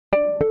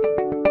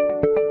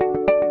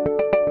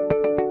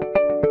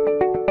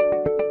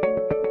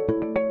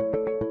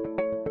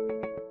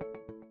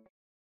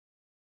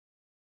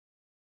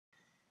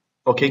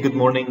Okay, good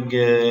morning,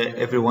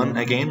 everyone,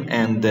 again,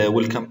 and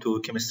welcome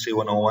to Chemistry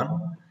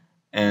 101.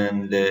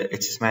 And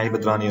it's Ismail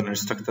Badran, your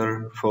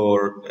instructor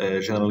for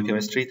General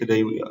Chemistry.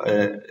 Today,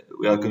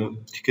 we are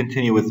going to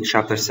continue with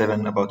Chapter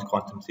 7 about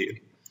quantum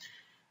theory.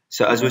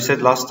 So, as we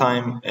said last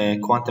time,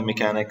 quantum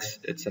mechanics,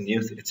 it's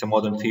a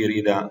modern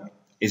theory that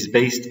is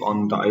based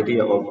on the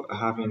idea of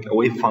having a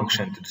wave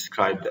function to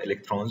describe the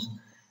electrons.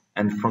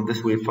 And from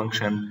this wave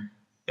function,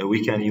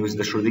 we can use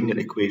the Schrodinger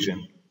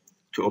equation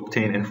to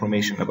obtain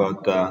information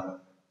about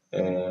the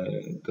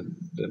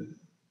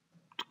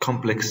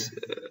complex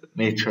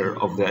nature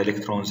of the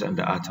electrons and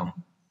the atom.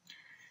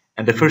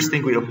 And the first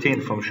thing we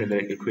obtain from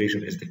Schrodinger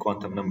equation is the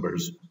quantum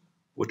numbers,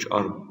 which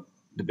are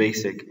the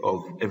basic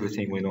of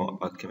everything we know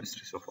about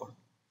chemistry so far.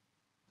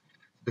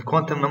 The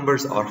quantum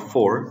numbers are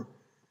 4,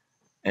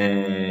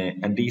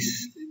 and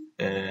these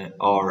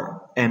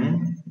are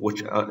n,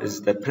 which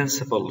is the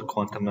principal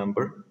quantum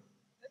number,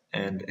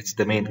 and it's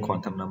the main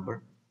quantum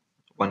number,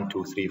 1,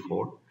 2, 3,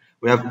 4.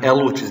 We have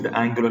L, which is the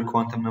angular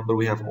quantum number.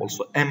 We have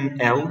also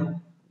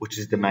ML, which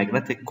is the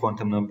magnetic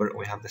quantum number.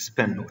 We have the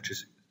spin, which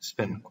is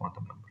spin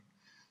quantum number.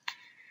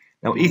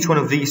 Now, each one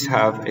of these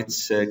have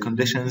its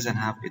conditions and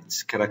have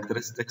its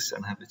characteristics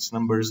and have its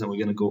numbers, and we're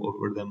going to go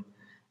over them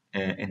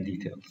in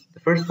detail. The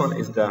first one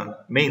is the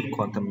main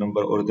quantum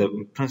number, or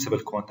the principal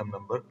quantum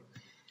number,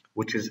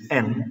 which is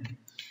n.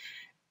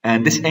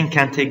 And this n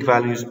can take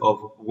values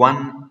of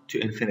 1 to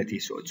infinity.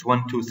 So it's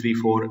 1, 2, 3,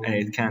 4, and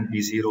it can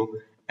be 0.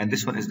 And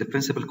this one is the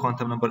principal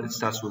quantum number. It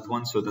starts with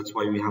 1, so that's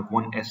why we have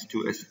 1s,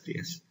 2s,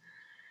 3s.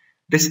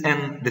 This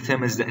n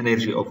determines the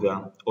energy of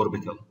the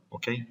orbital,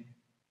 okay?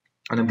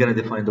 And I'm going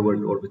to define the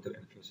word orbital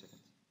in a few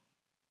seconds.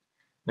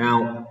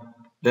 Now,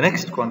 the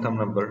next quantum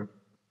number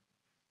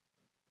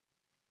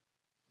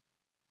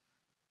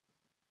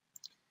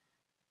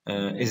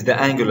is the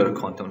angular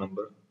quantum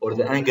number, or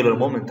the angular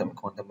momentum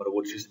quantum number,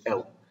 which is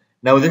L.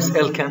 Now, this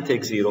L can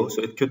take 0,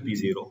 so it could be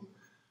 0.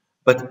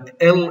 But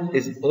L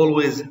is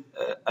always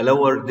a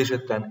lower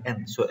digit than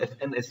n. So if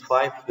n is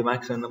 5, the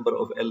maximum number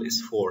of L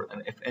is 4.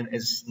 And if n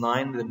is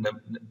 9, then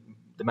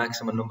the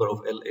maximum number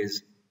of L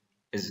is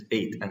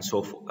 8, and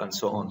so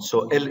on.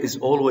 So L is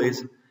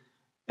always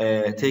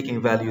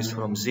taking values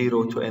from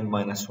 0 to n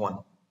minus 1.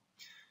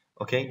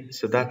 Okay,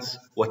 so that's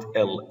what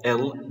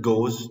L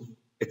goes.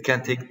 It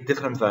can take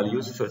different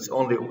values, so it's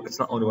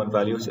not only one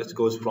value. So it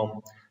goes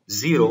from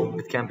 0,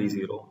 it can be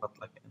 0, not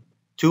like n,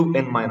 to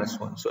n minus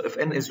 1. So if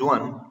n is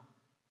 1,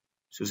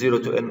 so 0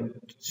 to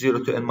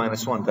n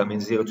minus 1, that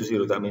means 0 to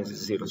 0, that means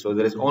it's 0. So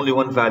there is only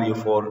one value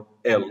for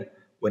L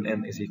when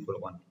n is equal to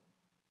 1.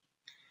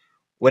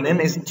 When n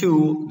is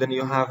 2, then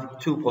you have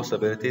two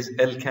possibilities.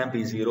 L can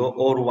be 0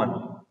 or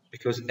 1,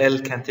 because L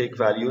can take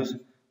values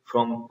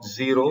from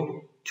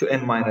 0 to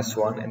n minus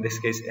 1. In this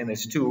case, n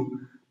is 2,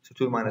 so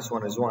 2 minus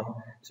 1 is 1.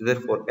 So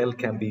therefore, L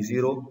can be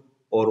 0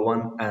 or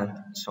 1, and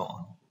so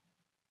on.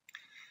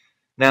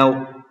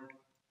 Now,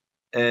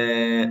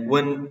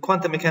 when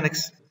quantum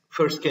mechanics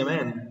first came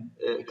in,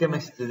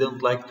 chemists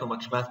didn't like too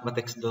much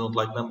mathematics, they don't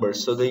like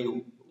numbers, so they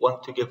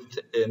want to give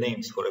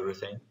names for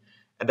everything,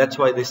 and that's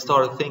why they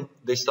started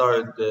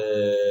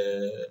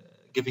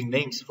giving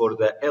names for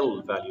the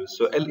L values.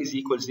 So L is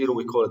equal to 0,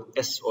 we call it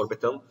S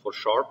orbital for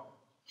sharp.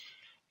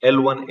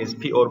 L1 is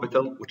P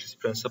orbital, which is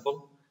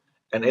principal,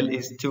 and L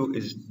is 2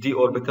 is D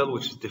orbital,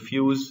 which is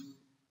diffuse,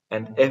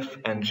 and F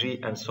and G,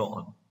 and so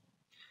on.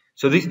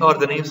 So these are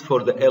the names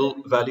for the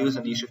L values,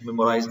 and you should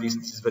memorize these.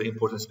 This is very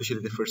important,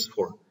 especially the first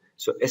 4.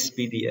 So S,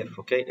 P, D, F,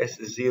 okay? S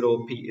is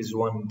 0, P is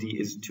 1, D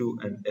is 2,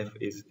 and F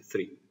is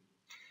 3.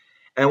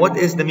 And what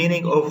is the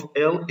meaning of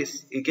L?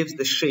 It gives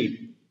the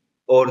shape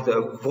or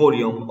the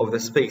volume of the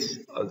space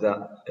of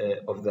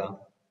the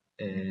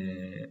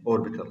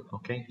orbital,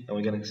 okay? And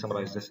we're going to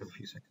summarize this in a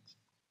few seconds.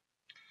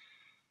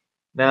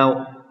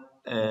 Now,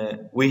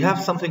 we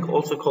have something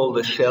also called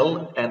a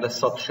shell and a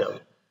subshell.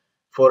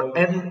 For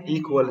n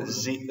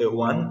equals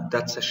 1,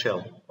 that's a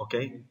shell,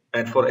 okay?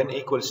 And for n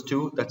equals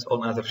 2, that's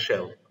another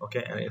shell,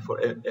 okay? And for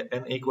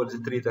n equals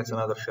 3, that's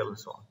another shell, and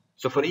so on.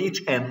 So for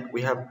each n,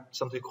 we have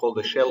something called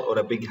a shell, or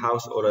a big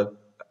house, or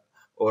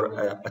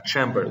a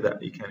chamber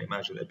that you can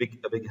imagine, a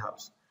big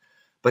house.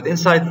 But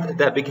inside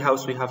that big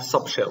house, we have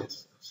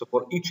subshells. So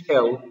for each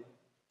L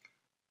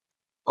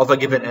of a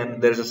given n,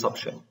 there's a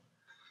subshell.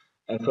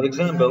 And for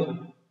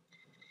example,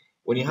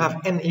 when you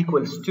have n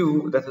equals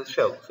 2, that's a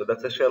shell. So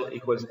that's a shell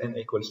equals n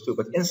equals 2.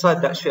 But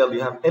inside that shell,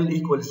 you have L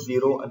equals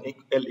 0 and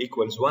L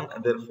equals 1,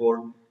 and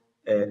therefore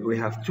we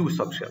have two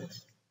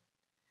subshells,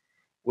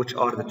 which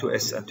are the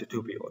 2s and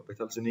 2p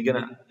orbitals. And you're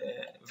going to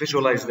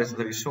visualize this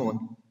very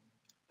soon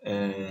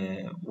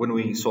when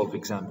we solve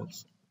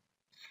examples.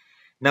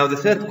 Now, the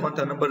third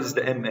quantum number is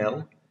the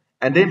ML.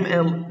 And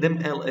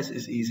MLs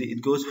is easy.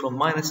 It goes from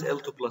minus L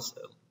to plus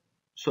L.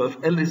 So if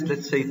L is,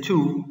 let's say,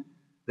 2,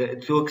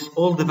 it takes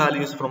all the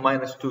values from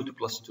minus 2 to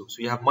plus 2.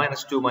 So you have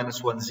minus 2,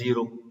 minus 1,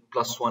 0,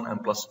 plus 1,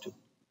 and plus 2.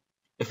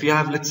 If you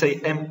have, let's say,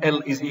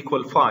 ML is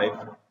equal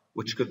 5,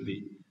 which could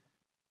be,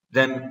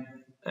 then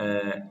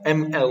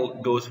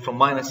ML goes from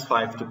minus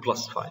 5 to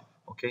plus 5,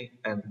 okay,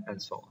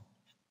 and so on.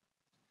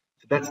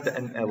 That's the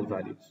ML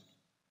values.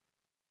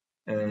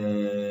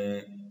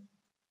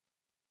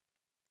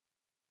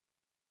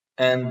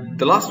 And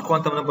the last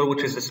quantum number,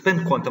 which is the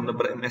spin quantum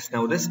number, ms.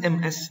 Now this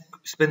ms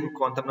spin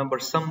quantum number,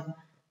 some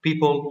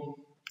people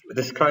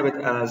describe it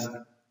as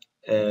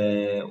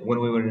when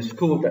we were in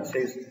school, that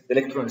says the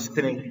electron is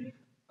spinning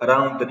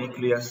around the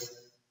nucleus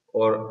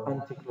or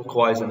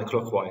anti-clockwise and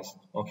clockwise,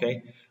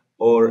 okay?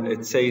 Or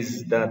it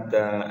says that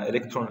the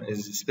electron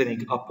is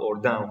spinning up or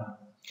down.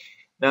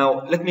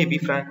 Now, let me be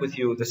frank with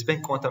you, the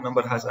spin quantum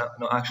number has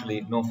actually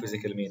no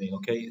physical meaning,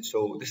 okay?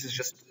 So this is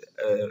just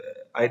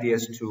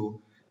ideas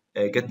to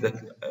get the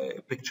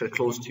picture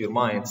close to your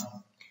minds.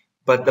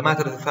 But the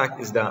matter of the fact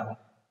is that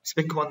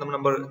spin quantum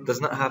number does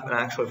not have an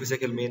actual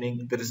physical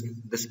meaning.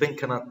 The spin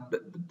cannot, the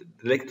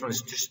electron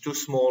is just too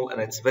small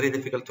and it's very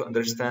difficult to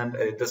understand.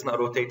 It does not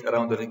rotate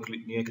around the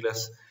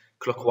nucleus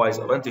clockwise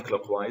or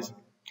anti-clockwise.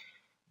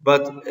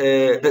 But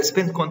the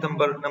spin quantum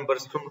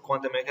numbers from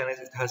quantum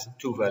mechanics, it has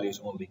two values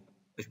only.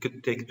 It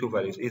could take two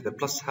values, either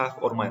plus half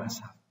or minus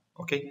half,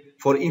 okay?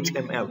 For each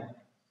ml,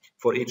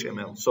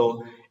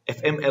 So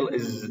if ml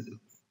is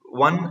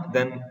 1,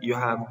 then you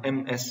have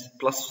ms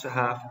plus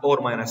half or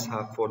minus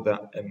half for the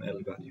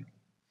ml value.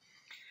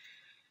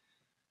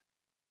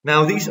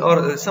 Now these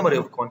are the summary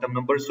of quantum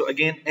numbers. So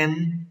again,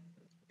 n,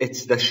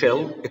 it's the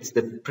shell, it's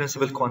the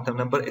principal quantum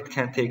number. It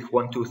can take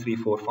 1, 2, 3,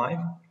 4, 5.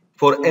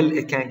 For L,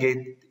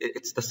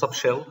 it's the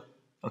subshell,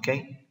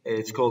 okay?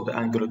 It's called the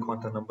angular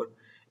quantum number.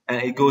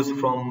 And it goes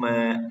from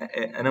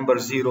a number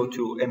 0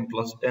 to n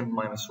plus n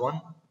minus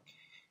 1.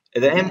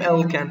 The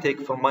ml can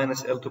take from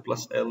minus L to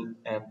plus L,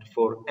 and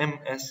for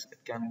ms,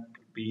 it can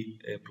be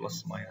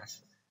plus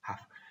minus half.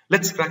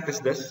 Let's practice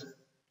this,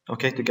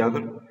 okay,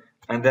 together,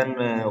 and then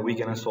we're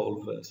gonna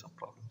solve some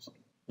problems.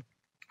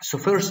 So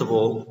first of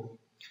all,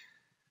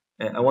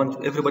 I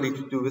want everybody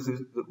to do this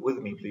with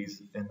me,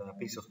 please, in a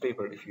piece of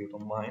paper, if you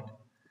don't mind,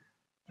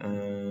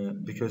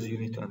 because you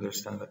need to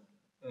understand it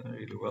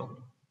really well.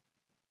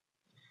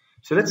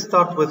 So let's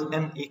start with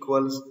n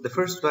equals, the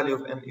first value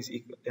of n is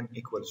n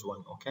equals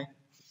 1, okay?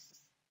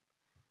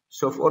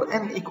 So for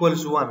n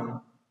equals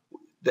 1,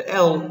 the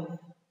L,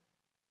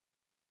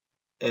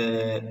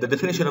 the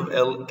definition of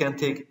L can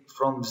take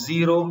from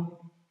 0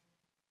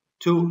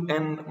 to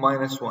n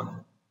minus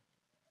 1,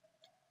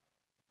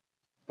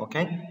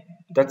 okay?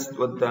 That's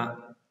what the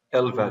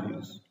L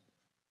values.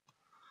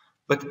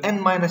 But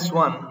n minus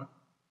 1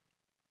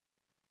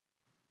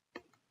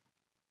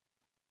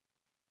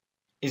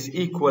 is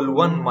equal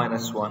 1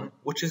 minus 1,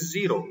 which is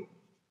 0.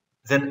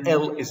 Then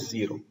L is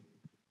 0,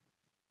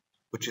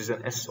 which is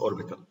an s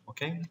orbital,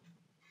 okay?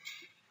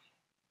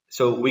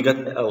 So we got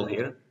L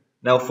here.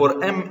 Now for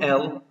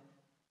ml,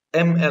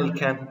 ml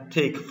can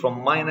take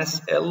from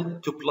minus L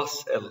to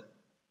plus L.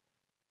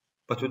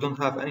 But we don't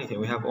have anything,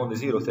 we have only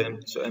 0 to m,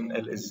 so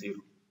ml is 0.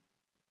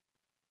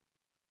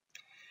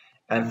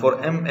 And for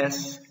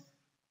ms,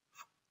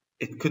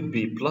 it could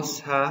be plus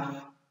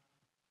half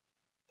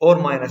or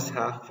minus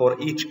half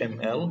for each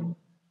ml.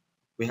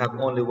 We have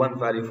only one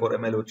value for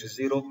ml, which is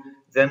 0.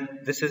 Then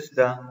this is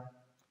the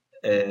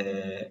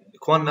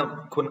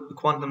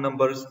quantum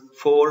numbers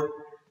for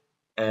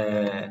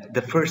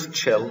the first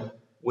shell,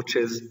 which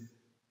is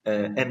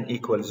n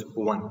equals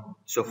 1.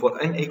 So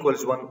for n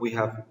equals 1, we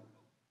have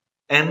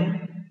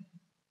n,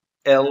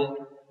 l,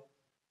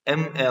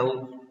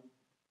 ml,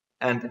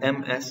 and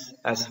ms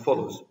as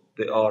follows.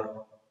 They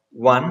are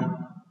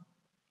 1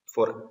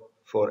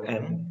 for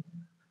n,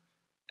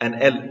 and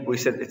L, we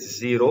said it's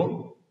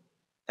 0,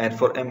 and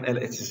for ML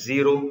it's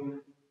 0,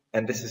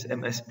 and this is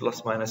ms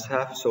plus minus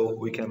half, so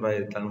we can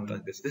write it down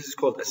like this. This is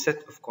called a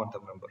set of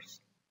quantum numbers.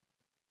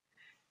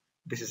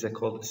 This is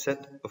called a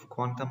set of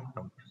quantum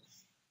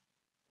numbers.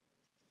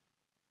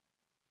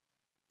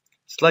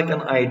 It's like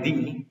an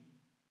ID,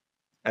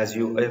 as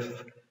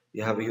if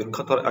you have your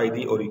Qatar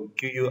ID or your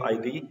QU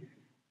ID,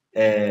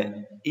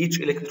 each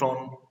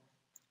electron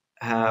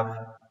have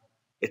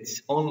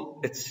its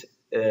own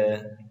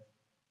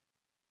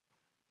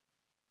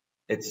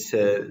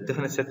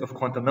definite set of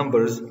quantum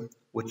numbers,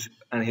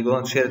 and he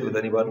don't share it with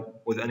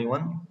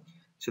anyone.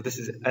 So this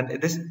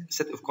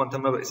set of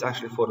quantum number is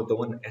actually for the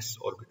 1s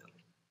orbital,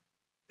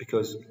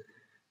 because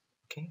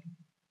okay.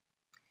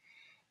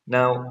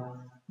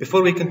 Now,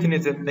 before we continue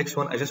to the next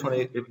one, I just want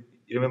to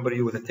remember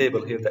you with a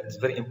table here that is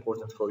very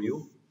important for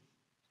you.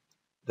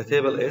 The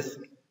table is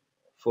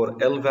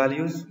for L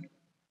values.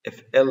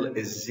 If L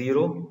is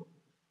 0,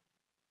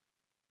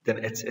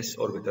 then it's s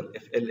orbital.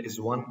 If L is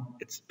 1,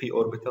 it's p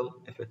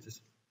orbital. If it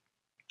is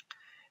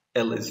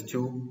L is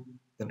 2,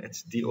 then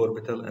it's d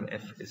orbital, and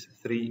F is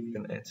 3,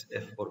 then it's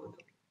f orbital.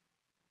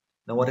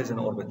 Now, what is an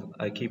orbital?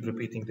 I keep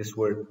repeating this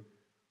word,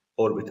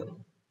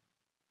 orbital.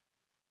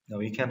 Now,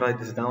 you can write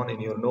this down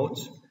in your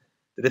notes.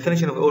 The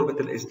definition of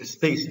orbital is the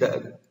space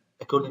that,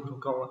 according to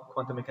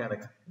quantum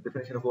mechanics, the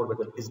definition of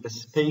orbital is the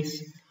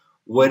space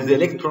where the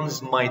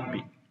electrons might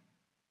be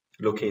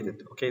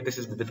located. Okay, this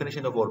is the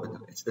definition of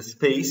orbital. It's the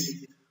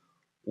space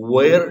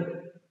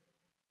where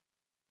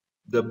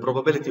the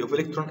probability of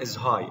electron is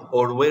high,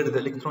 or where the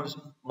electrons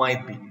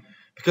might be.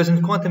 Because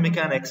in quantum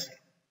mechanics,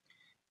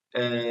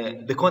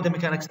 the quantum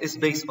mechanics is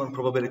based on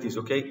probabilities,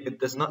 okay? It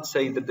does not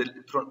say that the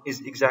electron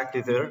is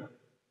exactly there.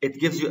 It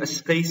gives you a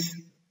space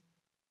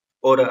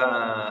or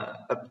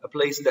a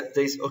place that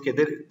says, okay,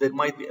 there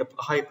might be a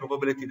high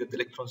probability that the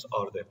electrons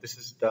are there. This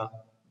is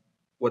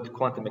what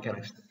quantum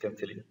mechanics can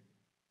tell you.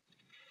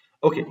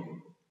 Okay.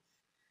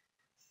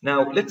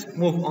 Now let's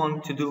move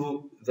on to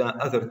do the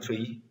other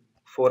tree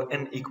for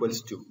n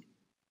equals 2.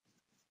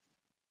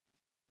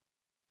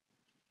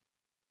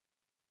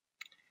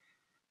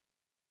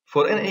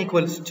 For n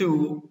equals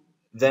 2,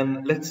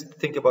 then let's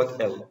think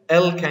about L.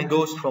 L can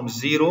go from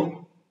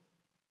 0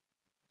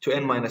 to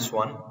n minus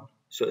 1.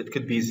 So it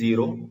could be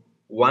 0,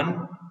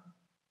 1,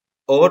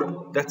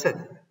 or that's it,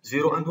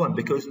 0 and 1,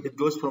 because it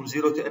goes from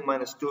 0 to n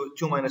minus 2.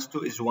 2 minus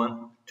 2 is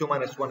 1. 2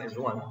 minus 1 is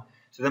 1.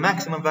 So the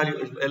maximum value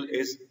of L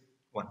is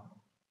 1.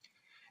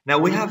 Now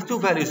we have two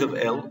values of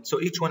L, so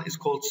each one is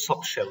called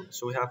subshell.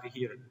 So we have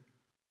here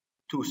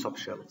two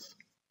subshells.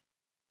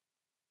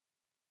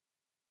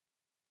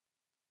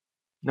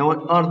 Now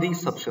what are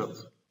these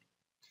subshells?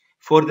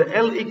 For the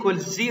L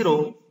equals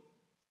 0,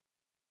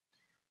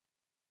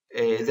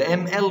 the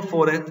ML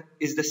for it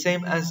is the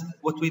same as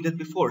what we did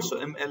before. So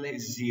ML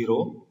is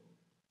 0,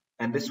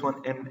 and this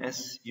one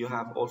MS you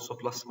have also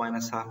plus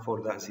minus half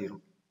for that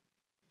 0.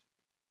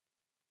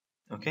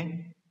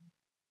 Okay?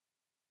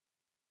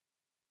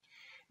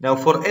 Now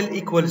for L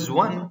equals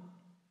 1,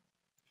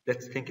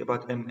 let's think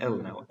about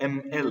ML now.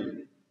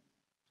 ML,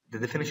 the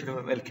definition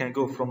of ML can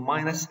go from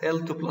minus L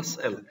to plus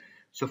L.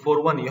 So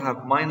for 1 you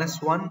have minus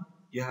 1,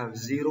 you have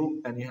 0,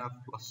 and you have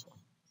plus 1.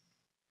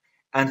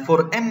 And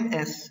for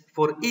MS,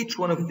 for each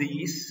one of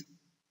these,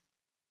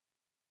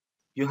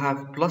 you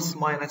have plus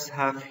minus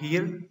half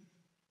here,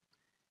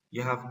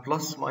 you have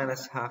plus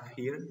minus half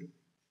here,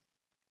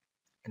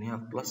 and you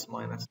have plus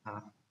minus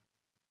half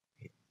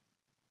here.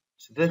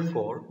 So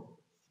therefore,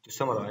 to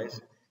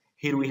summarize,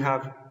 here we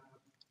have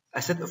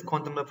a set of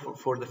quantum numbers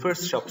for the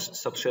first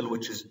subshell,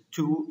 which is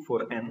 2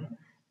 for n,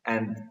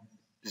 and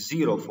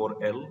 0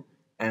 for L,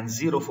 and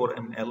 0 for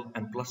ML,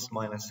 and plus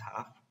minus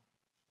half.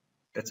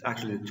 That's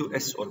actually the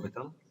 2s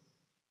orbital.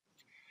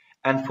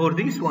 And for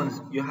these ones,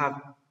 you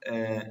have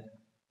 3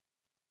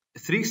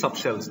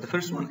 subshells. The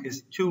first one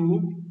is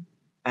 2,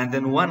 and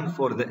then 1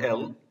 for the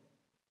L,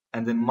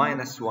 and then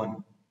minus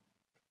 1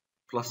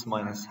 plus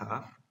minus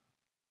half,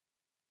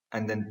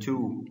 and then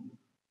 2,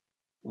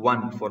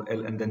 1 for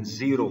L, and then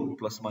 0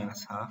 plus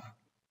minus half.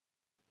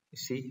 You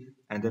see?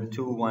 And then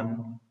 2,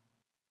 1,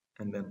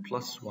 and then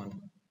plus 1,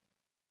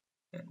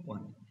 and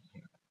 1.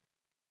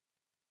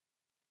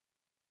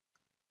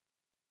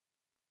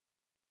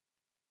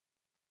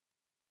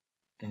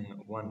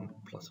 1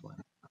 plus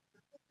 1.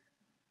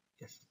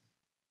 Yes.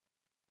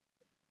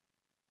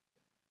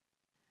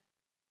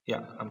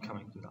 Yeah, I'm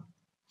coming to that.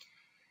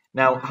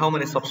 Now, how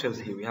many subshells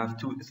here? We have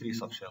 2 to 3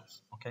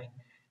 subshells. Okay.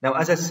 Now,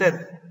 as I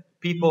said,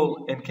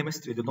 people in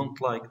chemistry, they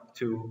don't like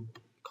to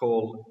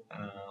call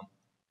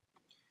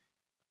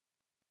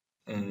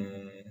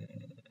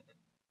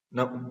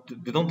no,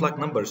 they don't like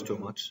numbers too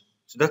much.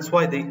 So that's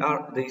why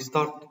they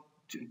start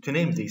to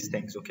name these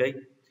things. Okay.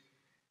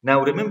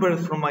 Now remember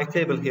from my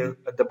table here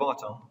at the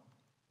bottom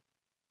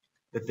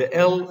that the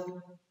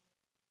L0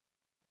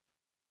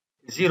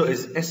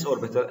 is s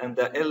orbital, and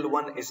the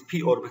L1 is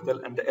p orbital,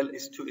 and the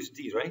L2 is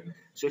d, right?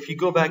 So if you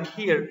go back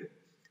here,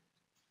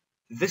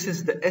 this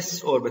is the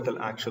s orbital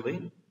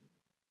actually,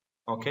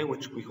 okay,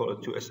 which we call it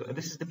 2s, and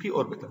this is the p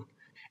orbital.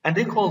 And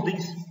they call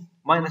these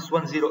minus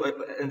 1, 0,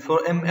 and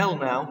for ML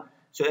now,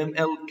 so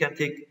ML can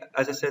take,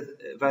 as I said,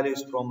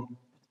 values from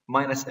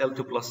minus L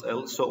to plus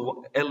L,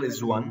 so L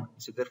is 1,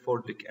 so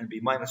therefore it can be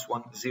minus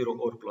 1, 0,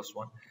 or plus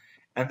 1.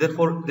 And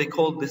therefore they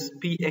call this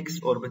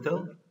px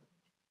orbital,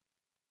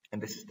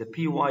 and this is the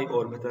py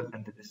orbital,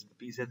 and this is the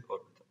pz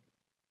orbital.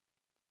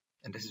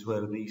 And this is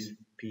where these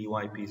py,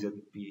 pz,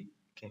 p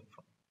came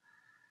from.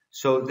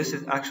 So this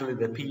is actually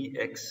the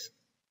px,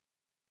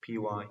 py,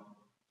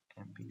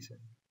 and pz.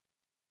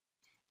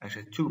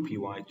 Actually 2 py, 2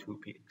 px,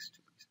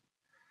 2 pz.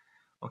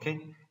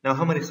 Okay, now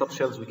how many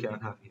subshells we can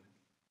have here?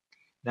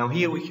 Now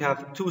here we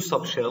have 2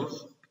 subshells,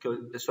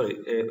 because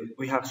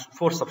we have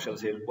 4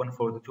 subshells here, one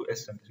for the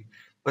 2s and 3.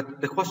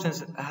 But the question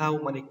is how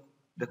many,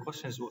 the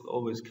questions will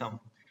always come.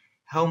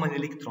 How many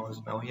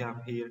electrons now we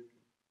have here?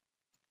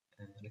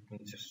 Let me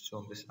just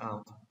show this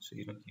out so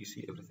you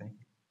see everything.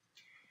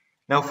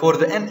 Now for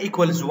the n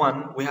equals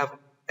 1, we have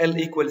L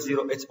equals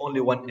 0, it's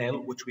only 1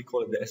 L, which we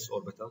call it the s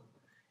orbital.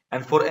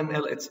 And for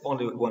ML, it's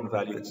only one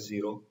value, it's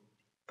 0.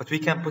 But we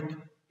can put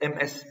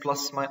MS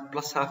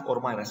plus half or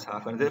minus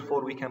half, and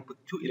therefore we can put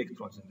 2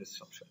 electrons in this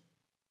subshell.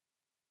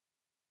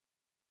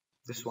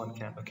 This one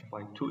can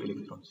occupy 2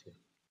 electrons here.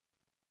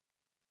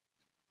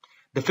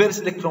 The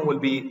first electron will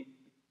be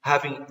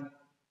having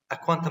a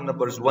quantum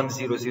number is 1,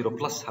 0, 0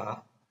 plus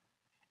half,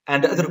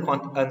 and the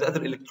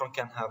other electron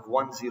can have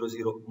 1, 0,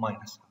 0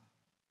 minus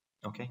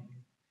half. Okay.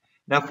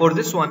 Now for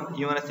this one,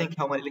 you want to think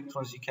how many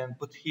electrons you can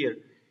put here.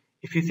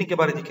 If you think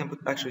about it, you can put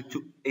actually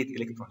 8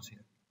 electrons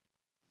here.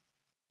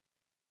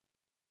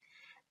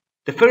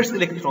 The first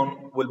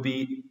electron will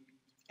be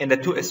in the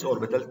 2s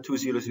orbital, 2,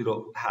 0,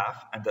 0,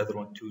 half, and the other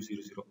one 2,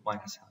 0, 0,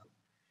 minus half.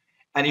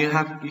 And you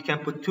can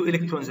put 2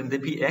 electrons in the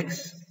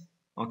px,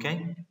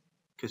 okay,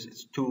 because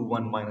it's 2,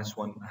 1, minus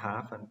 1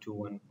 half, and 2,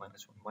 1,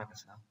 minus 1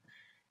 minus half.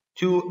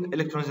 2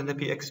 electrons in the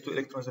px, 2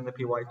 electrons in the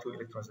py, 2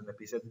 electrons in the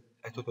pz,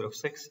 a total of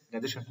 6. In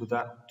addition to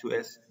that,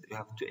 2s, you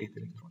have 8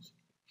 electrons.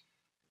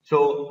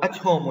 So at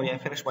home, when I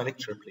finish my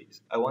lecture,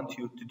 please, I want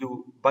you to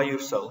do by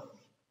yourself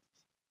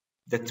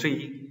the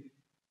tree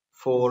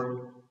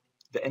for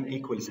the n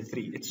equals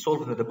 3. It's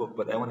solved in the book,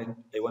 but I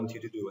want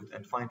you to do it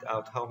and find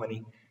out how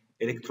many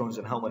electrons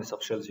and how many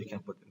subshells you can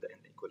put in the n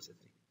equals 3.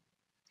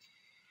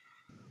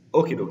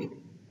 Okay, dokie.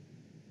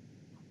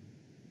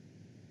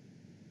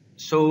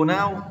 So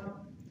now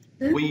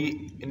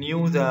we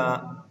knew the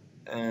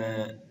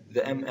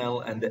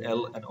ML and the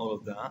L and all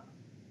of that.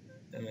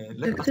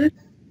 Doctor?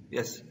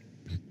 Yes.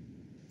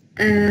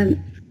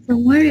 From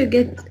where you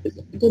get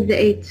the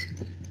 8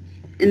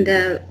 in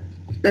the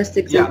last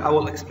example? Yeah, I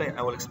will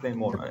explain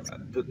more.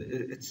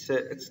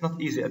 It's not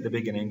easy at the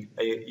beginning.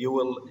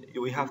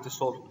 We have to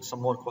solve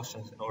some more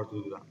questions in order to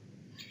do that.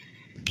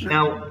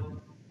 Now,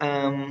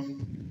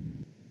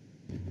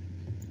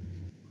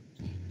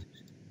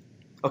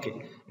 okay.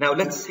 Now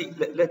let's see.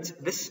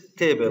 This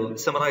table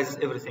summarizes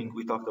everything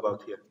we talked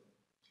about here.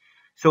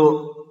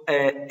 So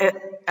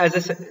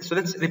so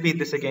let's repeat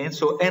this again.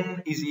 So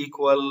n is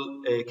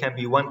equal can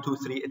be 1, 2,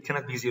 3. It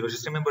cannot be 0.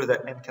 Just remember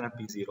that n cannot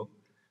be 0.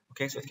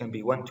 Okay, so it can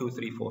be 1, 2,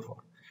 3, 4,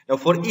 4. Now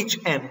for each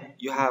n,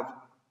 you have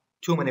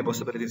too many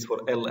possibilities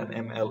for L and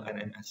ML and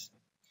MS.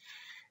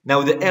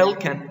 Now the L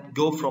can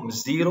go from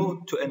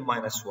 0 to n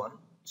minus 1.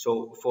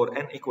 So for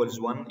n equals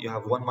 1, you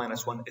have 1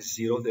 minus 1 is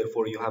 0.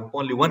 Therefore, you have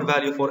only one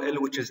value for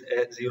L, which is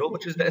 0,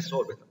 which is the s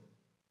orbital.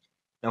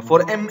 Now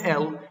for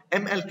ML,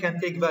 ML can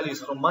take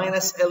values from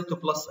minus L to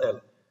plus L.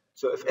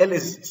 So if L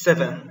is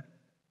 7,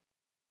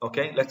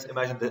 okay, let's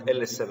imagine that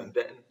L is 7.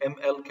 Then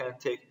ML can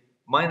take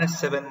minus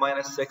 7,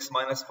 minus 6,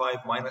 minus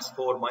 5, minus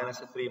 4, minus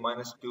 3,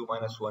 minus 2,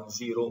 minus 1,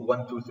 0,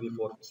 1, 2, 3,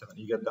 4, 7.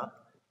 You get that?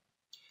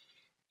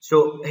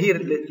 So here,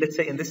 let's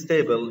say in this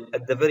table,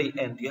 at the very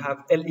end, you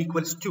have L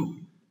equals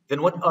 2.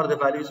 Then what are the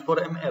values for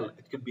ML?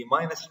 It could be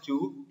minus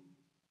 2,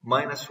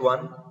 minus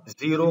 1,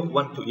 0,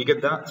 1, 2. You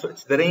get that? So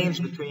it's the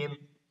range between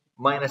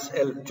minus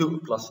L to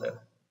plus L.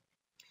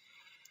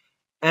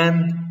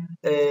 And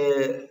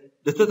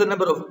the total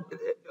number of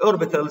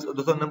orbitals, or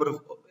the total number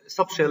of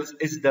subshells,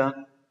 is the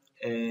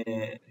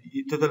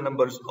total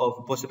numbers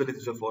of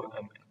possibilities for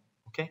ML.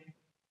 Okay?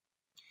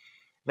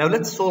 Now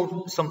let's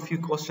solve some few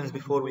questions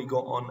before we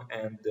go on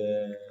and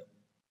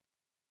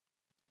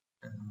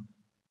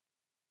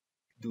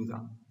do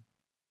that.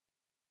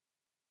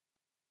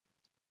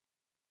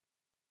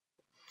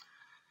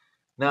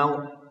 Now,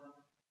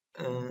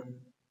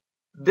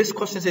 this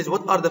question says,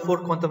 what are the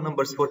 4 quantum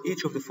numbers for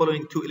each of the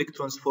following 2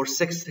 electrons for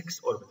 6s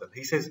orbital?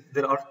 He says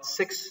there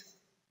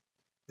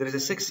is a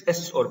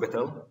 6s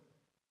orbital,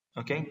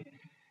 okay?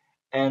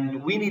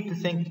 And we need to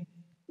think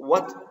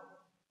what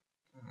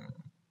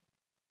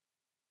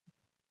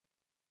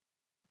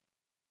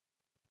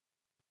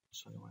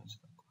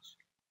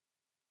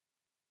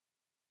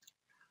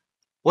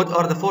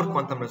are the 4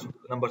 quantum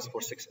numbers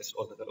for 6s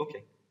orbital?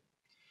 Okay.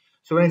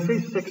 So when I say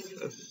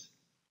 6s,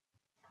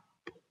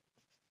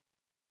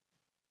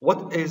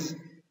 what is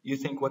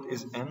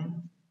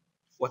N,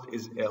 what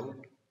is L,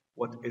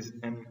 what is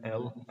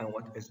ML, and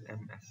what is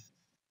MS?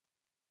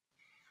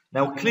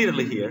 Now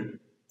clearly here,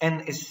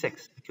 N is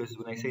 6, because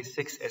when I say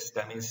 6s,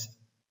 that means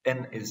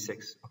N is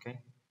 6, okay?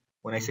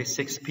 When I say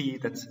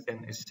 6p, that's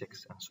N is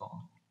 6, and so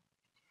on.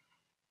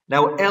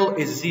 Now L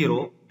is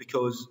 0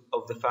 because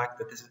of the fact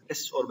that this is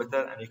s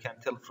orbital, and you can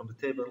tell from the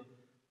table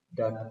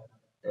that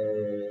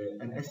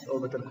an s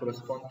orbital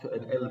corresponds to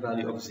an L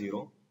value of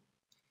 0.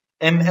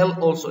 ML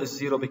also is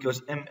 0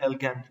 because ML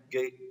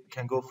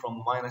can go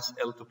from minus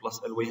L to plus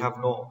L. We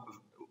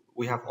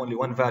have only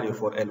one value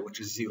for L,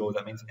 which is 0.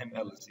 That means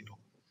ML is 0.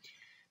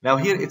 Now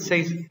here it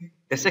says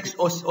the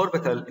 6s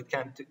orbital, it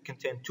can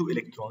contain 2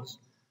 electrons.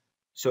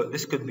 So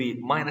this could be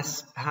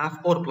minus half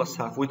or plus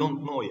half. We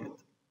don't know yet.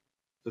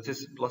 So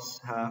this is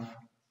plus half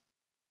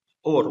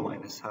or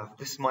minus half.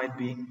 This might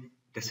be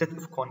the set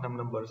of quantum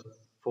numbers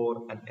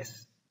for an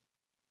S,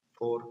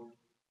 for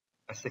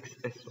a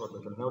 6s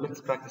orbital. Now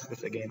let's practice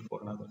this again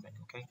for another thing,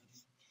 okay?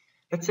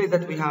 Let's say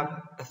that we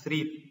have a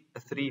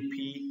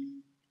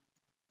 3p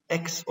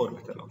x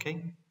orbital,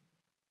 okay?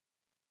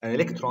 An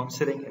electron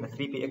sitting in a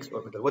 3px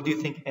orbital. What do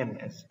you think N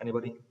is?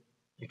 Anybody?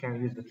 You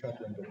can use the chat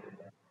window for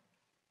that.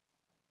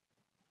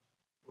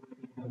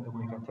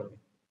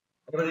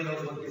 Anybody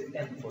knows what is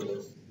N for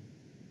this?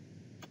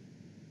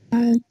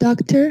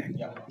 Doctor?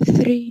 Yeah.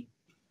 3.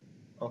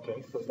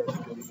 Okay, so that's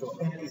good. So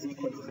N is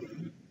equal to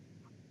 3.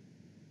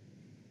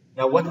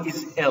 Now what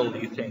is L, do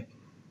you think?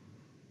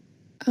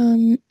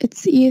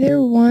 It's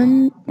either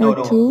 1 or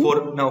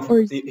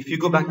 2. If you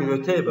go back to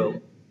the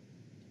table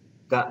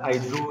that I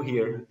drew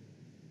here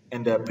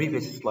in the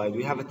previous slide,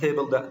 we have a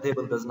table. That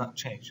table does not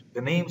change.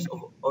 The names of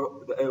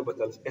the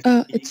orbitals.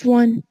 It's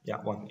 1. Yeah,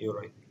 1. You're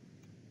right.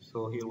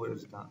 So here, where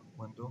is that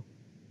window?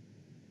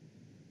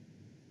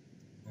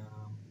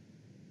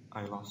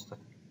 I lost it.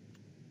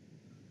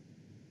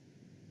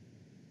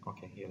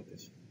 Okay, here it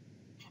is.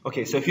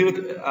 Okay, so if you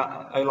look,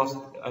 I lost.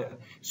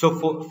 So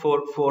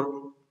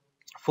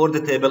for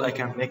the table, I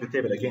can make the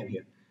table again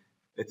here.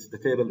 It's the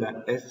table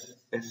that S,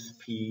 S,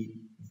 P,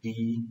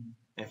 D,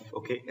 F.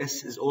 Okay,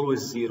 S is always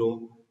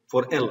 0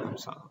 for L. I'm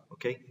sorry.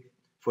 Okay,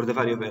 for the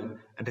value of L,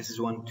 and this is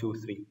 1, 2,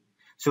 3.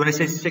 So when I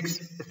say 6,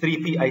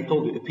 3P, I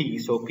told you P.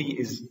 So P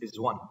is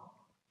 1.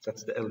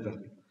 That's the L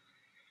value.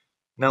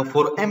 Now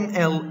for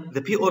ML,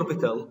 the P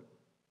orbital,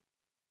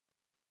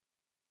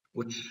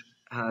 which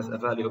has a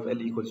value of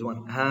L equals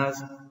 1,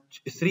 has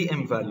 3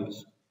 M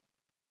values.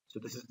 So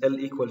this is L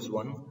equals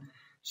 1.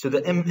 So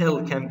the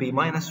ML can be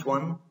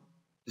 -1,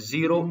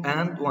 0,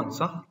 and 1,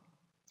 صح?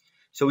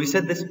 So we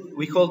said this,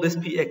 we call this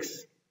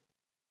PX.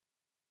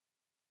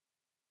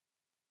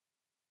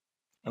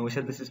 And we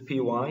said this is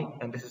PY,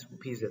 and this is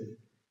PZ.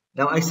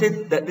 Now I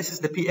said that this is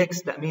the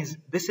PX, that means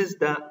this is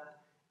the,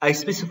 I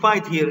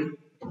specified here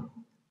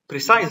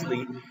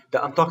precisely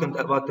that I'm talking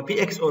about the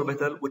PX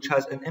orbital, which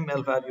has an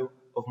ML value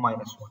of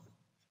 -1.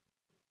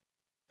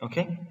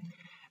 Okay?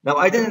 Now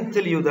I didn't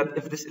tell you that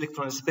if this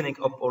electron is spinning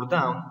up or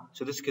down,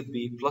 so this could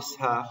be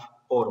 +½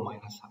 or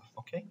 -½.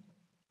 Okay?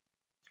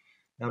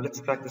 Now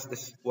let's practice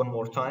this one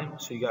more time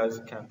so you guys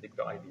can take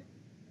the idea.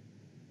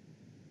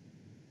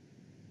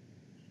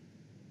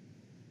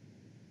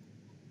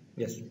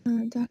 Yes.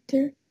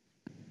 Doctor,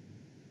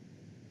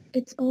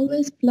 it's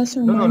always plus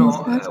or minus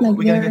half. Like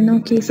there are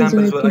no cases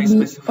where it could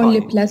be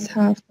only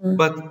 +½ or...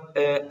 But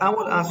I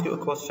will ask you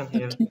a question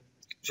here,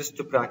 just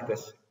to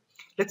practice.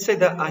 Let's say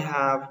that I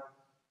have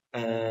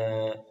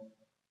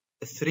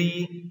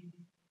 3,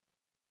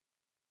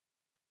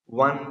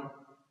 1,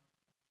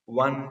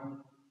 1,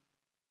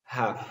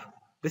 half.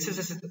 This is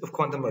a set of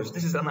quantum numbers.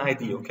 This is an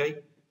idea, okay?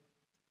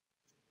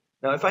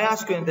 Now, if I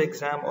ask you in the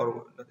exam, or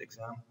not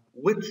exam,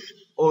 which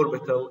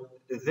orbital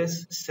this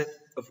set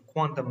of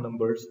quantum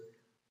numbers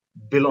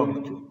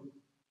belong to?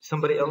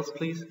 Somebody else,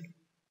 please?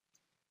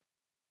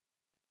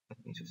 Let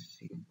me just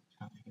see.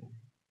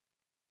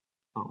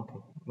 Oh, okay.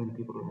 Many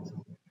people will answer.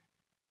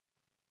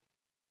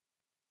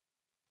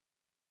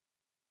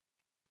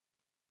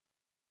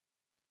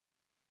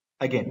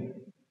 Again,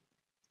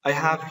 I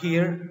have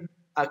here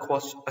a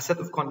set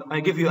of quantum. I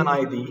give you an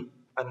ID,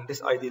 and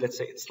this ID, let's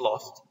say it's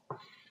lost.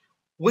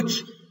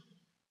 Which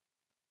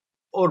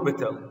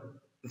orbital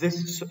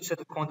this set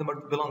of quantum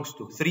numbers belongs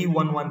to? 3,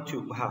 1, 1,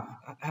 2.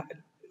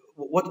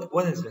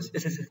 What is this?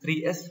 Is this a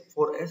 3s,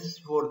 4s,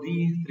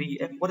 4d,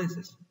 3f? What is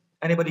this?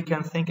 Anybody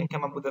can think and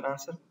come up with an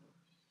answer?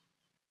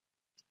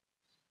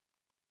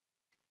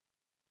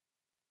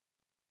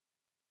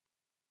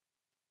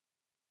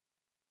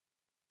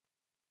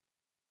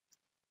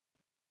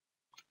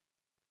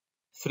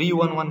 Three,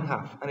 1,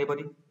 1/2.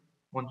 Anybody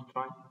want to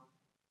try?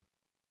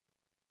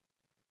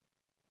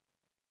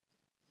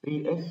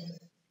 3s,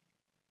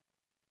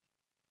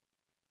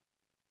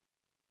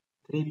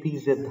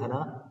 3pz,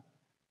 Hana.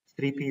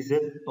 3pz.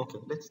 Okay,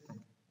 let's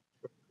think.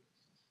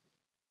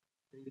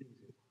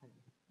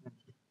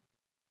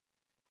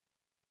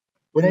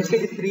 When I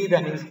say 3,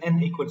 that means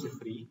n equals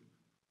 3.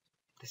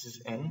 This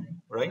is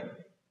n, right?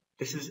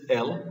 This is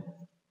L.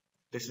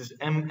 This is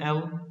ML.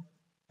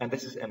 And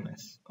this is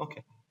MS.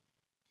 Okay.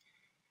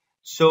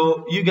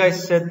 So you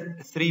guys said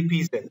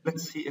 3pz.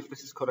 Let's see if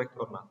this is correct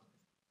or not.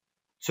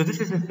 So this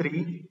is a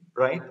 3,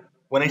 right?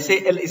 When I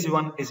say L is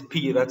 1 is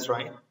P, that's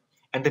right.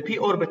 And the P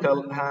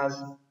orbital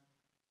has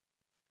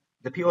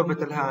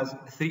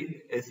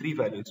three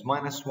values,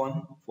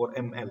 -1 for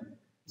ML,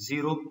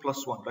 0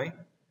 plus 1, right?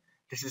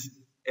 This is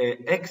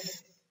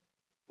X,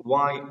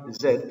 Y,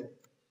 Z.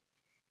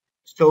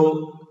 So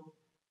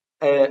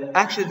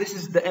actually this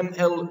is the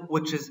ML,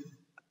 which is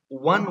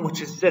 1,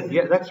 which is Z.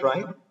 Yeah, that's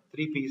right.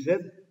 3pz.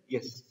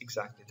 Yes,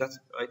 exactly. That's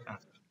the right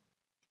answer.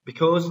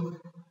 Because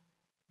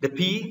the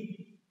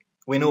P,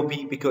 we know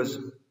P because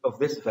of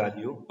this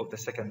value, of the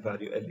second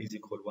value, L is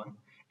equal 1.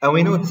 And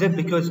we know Z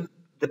because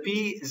the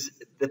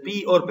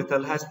P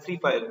orbital has 3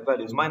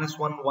 values,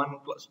 -1, 1,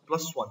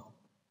 plus 1.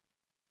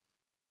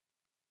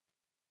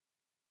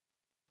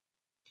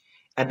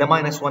 And the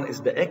 -1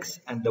 is the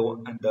X, and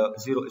the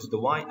 0 is the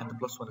Y, and the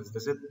 +1 is the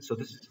Z. So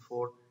this is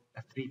for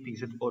a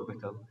 3pz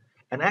orbital.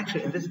 And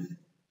actually in this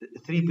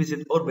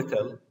 3pz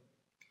orbital,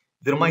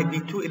 there might be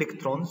 2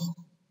 electrons,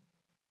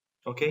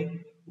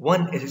 okay?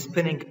 One is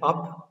spinning up,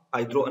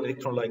 I draw an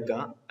electron like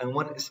that, and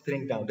one is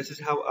spinning down. This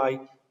is how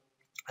I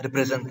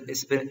represent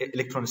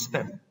electron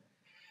spin.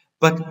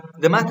 But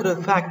the matter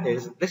of fact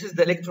is, this is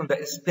the electron that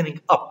is spinning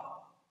up,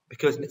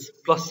 because it's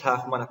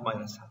 +½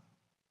 minus -½,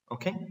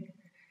 okay?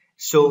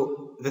 So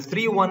the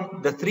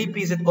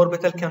 3pz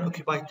orbital can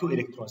occupy 2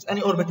 electrons.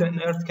 Any orbital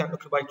in Earth can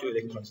occupy 2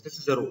 electrons. This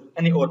is a rule.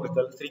 Any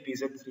orbital,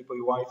 3pz,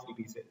 3py,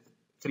 3pz,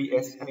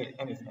 3s,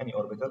 any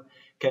orbital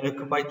can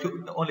occupy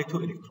only 2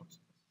 electrons.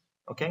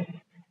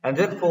 Okay? And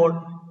therefore,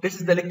 this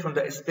is the electron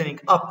that is spinning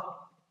up,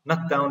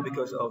 not down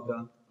because of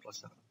the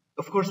 +±.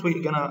 Of course,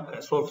 we're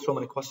gonna solve so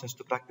many questions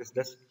to practice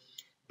this,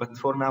 but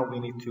for now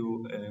we need to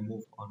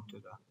move on to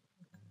the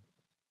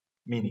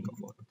meaning of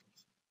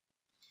orbitals.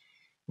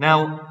 Now,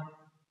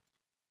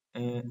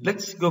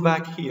 Let's go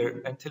back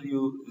here and tell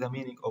you the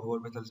meaning of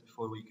orbitals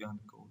before we can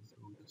go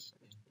through this.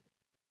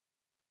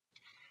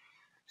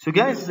 So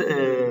guys,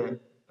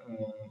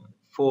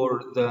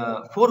 for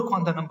the 4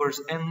 quantum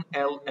numbers n,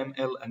 l,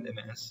 ml, and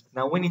ms,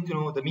 now we need to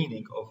know the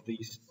meaning of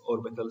these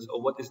orbitals,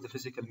 or what is the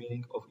physical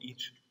meaning of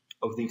each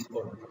of these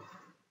orbitals.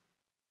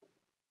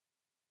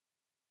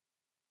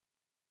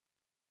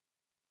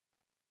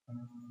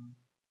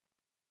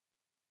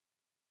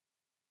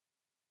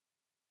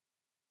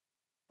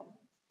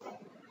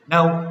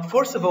 Now,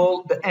 first of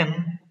all, the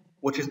n,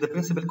 which is the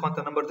principal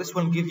quantum number, this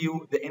will give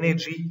you the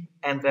energy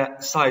and the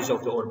size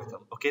of the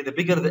orbital. Okay, the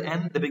bigger the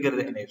n, the bigger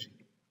the energy,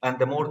 and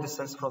the more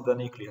distance from the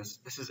nucleus.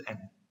 This is n.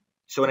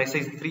 So when I say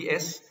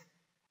 3s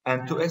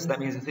and 2s, that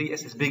means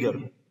 3s is bigger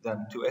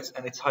than 2s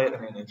and it's higher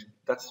in energy.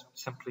 That's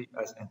simply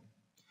as n.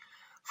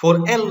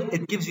 For L,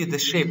 it gives you the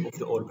shape of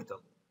the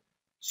orbital.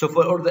 So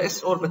for the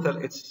s orbital,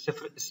 it's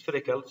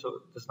spherical, so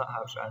it does not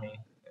have any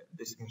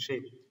distinct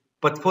shape.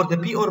 But for the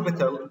p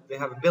orbital, they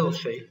have a bell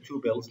shape, 2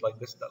 bells like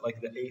this,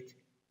 like the 8,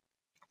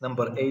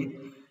 number 8.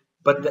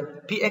 But the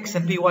px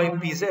and py,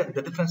 pz,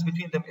 the difference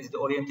between them is the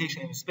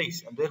orientation in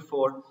space, and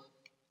therefore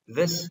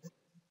this,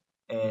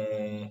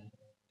 that's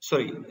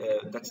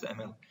the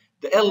ml.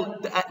 The L,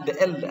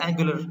 the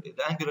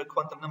angular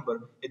quantum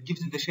number, it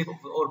gives you the shape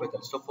of the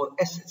orbital. So for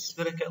S, it's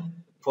spherical.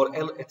 For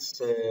L, it's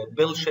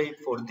bell shape.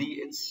 For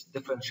D, it's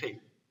different shape.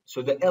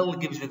 So the L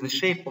gives you the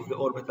shape of the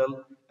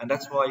orbital, and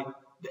that's why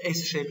the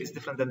S shape is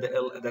different than the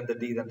L, than the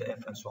D, than the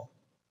F, and so on.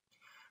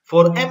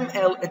 For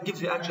ML, it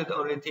gives you actually the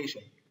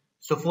orientation.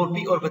 So for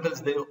P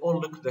orbitals, they all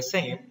look the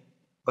same,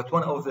 but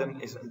one of them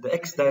is in the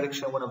X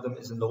direction, one of them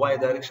is in the Y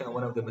direction, and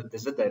one of them in the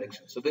Z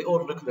direction. So they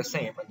all look the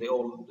same, and they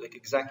all look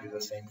exactly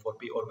the same for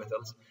P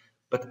orbitals.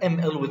 But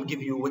ML will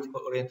give you what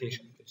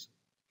orientation it is.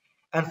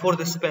 And for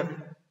the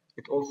spin,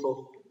 it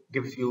also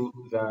gives you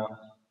the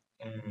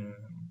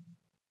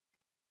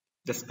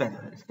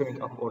spin,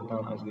 spinning up or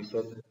down, as we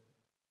said,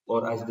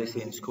 or as they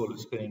say in school,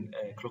 spinning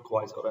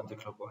clockwise or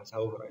anti-clockwise.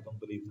 However, I don't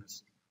believe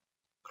this,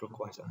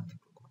 clockwise and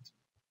anti-clockwise.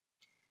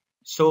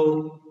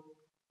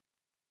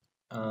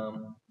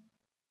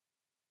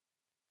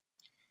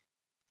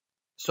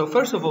 So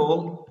first of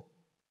all,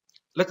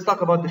 let's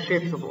talk about the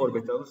shapes of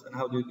orbitals and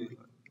how do you do it.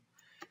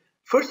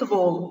 First of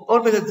all,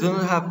 orbitals do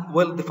not have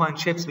well-defined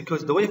shapes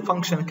because the wave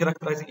function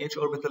characterizing each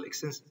orbital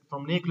extends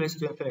from nucleus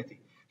to infinity.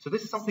 So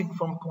this is something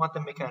from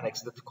quantum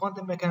mechanics, that the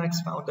quantum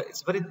mechanics found that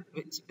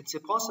it's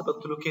impossible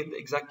to locate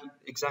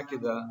exactly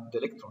the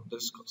electron.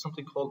 There's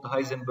something called the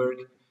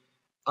Heisenberg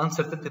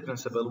uncertainty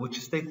principle, which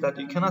states that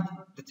you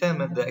cannot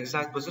determine the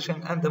exact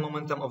position and the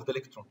momentum of the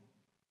electron.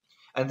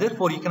 And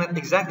therefore, you cannot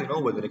exactly know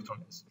where the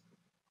electron is.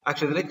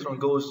 Actually, the electron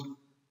goes,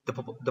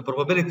 the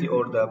probability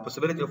or the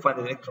possibility of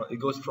finding an electron, it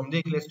goes from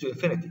nucleus to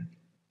infinity.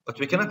 But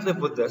we cannot live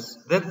with this.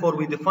 Therefore,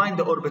 we define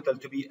the orbital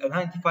to be a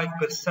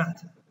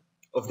 95%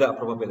 of that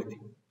probability.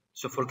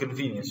 So for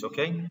convenience,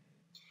 okay?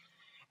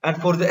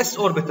 And for the s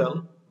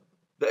orbital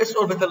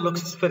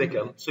looks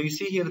spherical. So you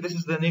see here, this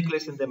is the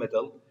nucleus in the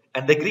middle,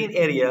 and the green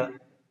area,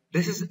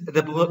 this is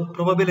the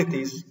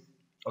probabilities,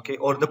 okay,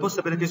 or the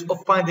possibilities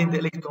of finding the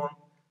electron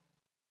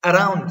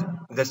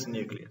around this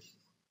nucleus.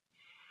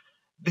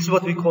 This is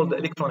what we call the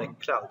electronic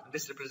cloud.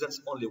 This represents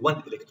only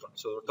one electron.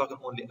 So we're talking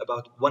only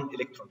about one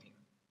electron here.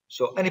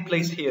 So any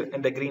place here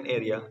in the green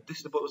area, this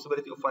is the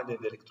possibility of finding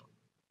the electron.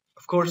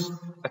 Of course,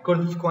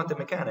 according to quantum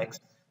mechanics,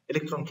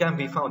 electron can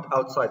be found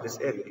outside this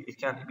area. It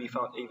can be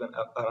found even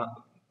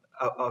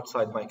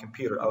outside my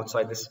computer,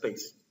 outside this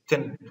space,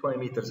 10, 20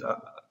 meters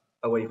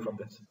away from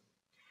this.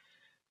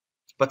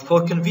 But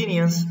for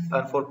convenience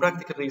and for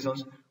practical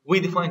reasons, we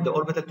define the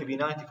orbital to be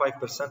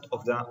 95%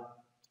 of the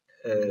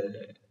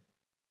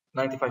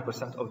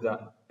 95% of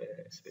the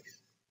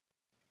space.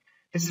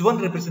 This is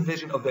one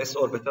representation of the s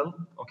orbital,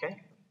 okay?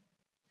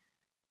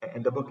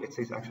 In the book, it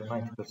says actually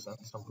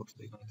 90%. Some books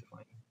say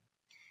 95.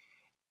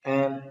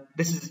 And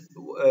this is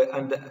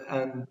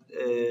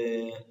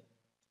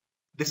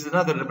this is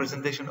another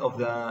representation of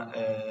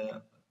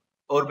the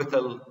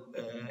orbital,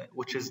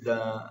 which is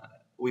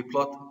we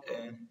plot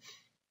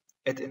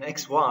it in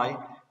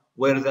xy,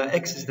 where the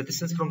x is the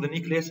distance from the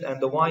nucleus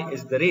and the y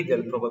is the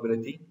radial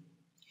probability.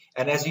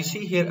 And as you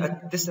see here,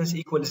 at distance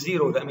equals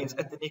 0, that means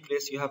at the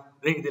nucleus you have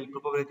radial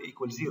probability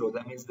equals 0.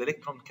 That means the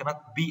electron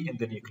cannot be in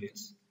the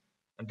nucleus.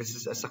 And this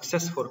is a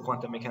success for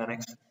quantum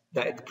mechanics,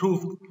 that it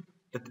proved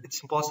that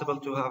it's impossible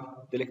to have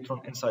the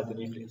electron inside the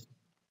nucleus.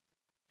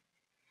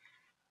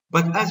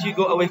 But as you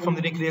go away from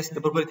the nucleus,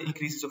 the probability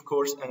increases, of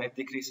course, and it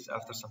decreases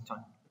after some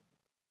time.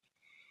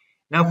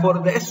 Now for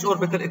the s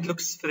orbital, it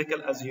looks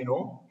spherical, as you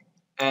know.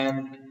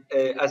 And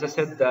as I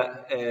said,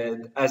 that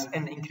as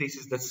n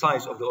increases, the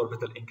size of the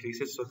orbital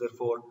increases. So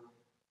therefore,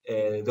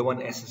 the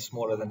 1s is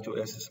smaller than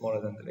 2s is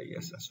smaller than the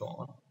 3s, and so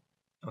on.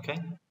 Okay.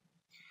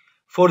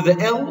 For the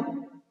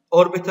L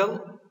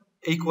orbital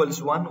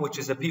equals 1, which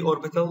is a p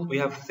orbital, we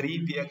have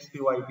 3 px, py,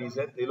 pz.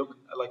 They look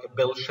like a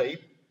bell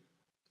shape,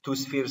 2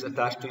 spheres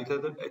attached to each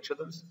other,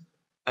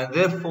 and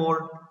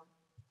therefore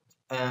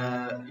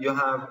you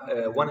have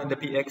 1 in the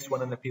px,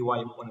 1 in the py, 1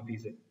 in the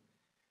pz.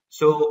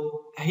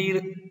 So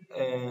here,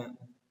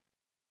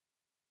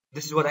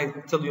 this is what I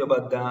tell you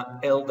about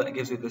the L that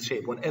gives you the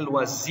shape. When L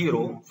was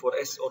 0 for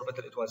S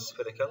orbital, it was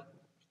spherical.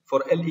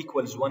 For L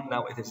equals 1,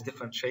 now it is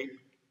different shape.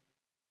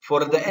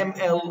 For the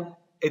ML,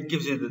 it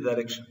gives you the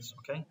directions.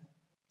 Okay.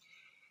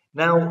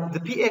 Now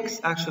the px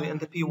actually and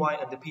the py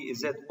and the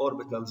pz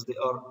orbitals,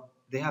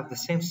 they have the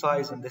same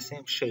size and the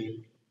same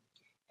shape,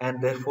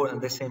 and therefore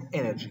and the same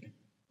energy.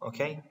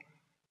 Okay.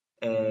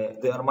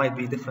 They might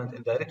be different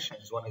in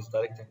directions. One is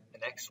directing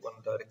in x, one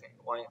directing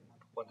in y,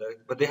 one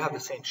directing, but they have the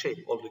same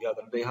shape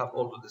altogether. They have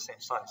all the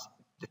same size,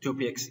 the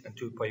 2px and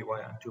 2py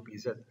and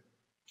 2pz,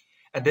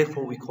 and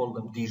therefore we call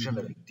them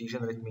degenerate.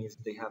 Degenerate means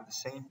they have the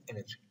same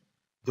energy.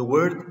 The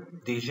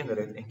word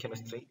degenerate in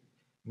chemistry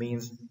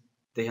means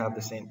they have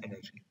the same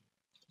energy.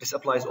 This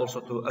applies also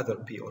to other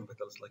p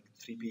orbitals like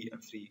 3p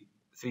and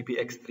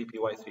 3px, 3py,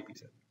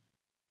 3pz.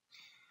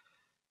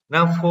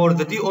 Now for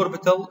the d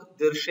orbital,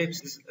 their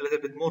shapes is a little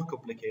bit more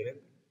complicated,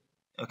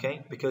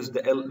 okay, because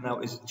the L now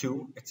is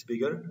 2, it's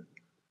bigger,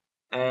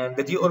 and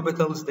the d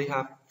orbitals, they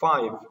have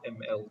 5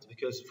 ml,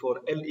 because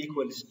for L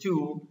equals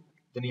 2,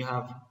 then you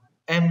have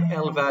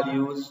ml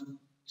values.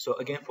 So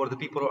again, for the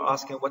people who are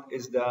asking what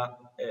is the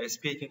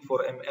speaking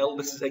for ml,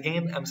 this is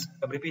again, I'm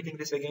repeating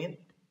this again.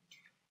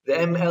 The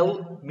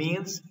ml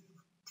means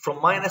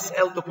from minus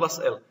L to plus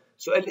L.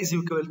 So L is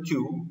equal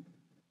to,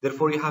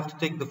 therefore you have to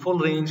take the full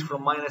range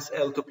from minus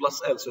L to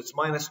plus L. So it's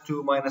minus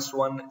 2, minus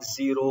 1,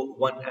 0,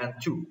 1, and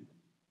 2.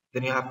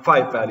 Then you have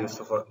 5 values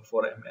for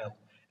ml.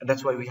 And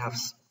that's why we have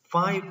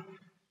 5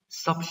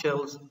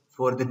 subshells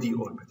for the d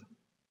orbital.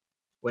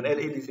 When L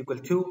is equal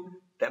to,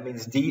 that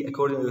means d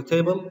according to the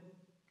table.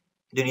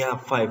 Then you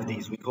have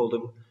 5ds. We call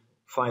them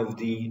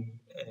 5d,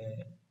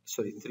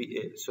 so it's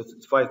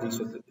 5d,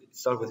 so it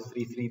starts with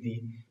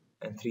 3d,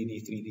 and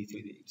 3d, 3d,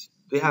 3d.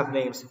 They have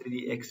names,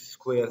 3dx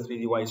square,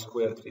 3dy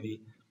square,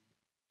 3d,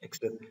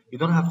 etc. You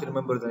don't have to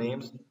remember the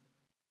names,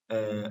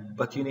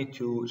 but you need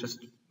to just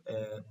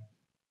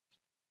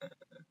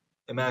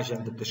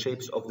imagine that the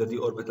shapes of the d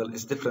orbital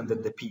is different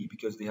than the p,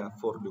 because they have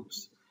 4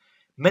 loops.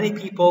 Many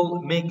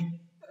people make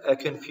a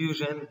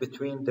confusion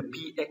between the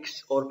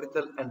px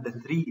orbital and the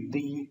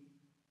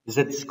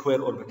 3dz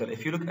square orbital.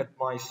 If you look at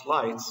my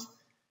slides,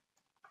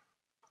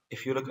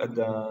 if you look at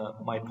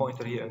my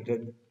pointer here and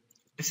red,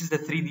 this is the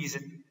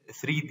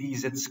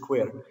 3dz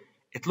square.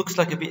 It looks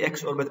like a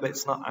px orbit, but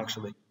it's not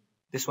actually.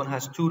 This one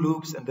has 2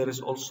 loops, and there is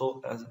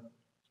also a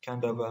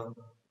kind of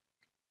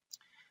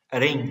a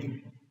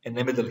ring in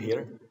the middle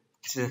here.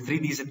 This is a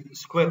 3dz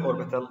square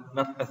orbital,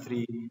 not a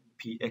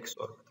 3px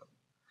orbital.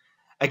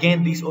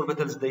 Again, these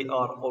orbitals, they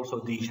are also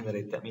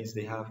degenerate. That means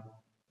they have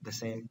the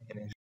same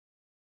energy.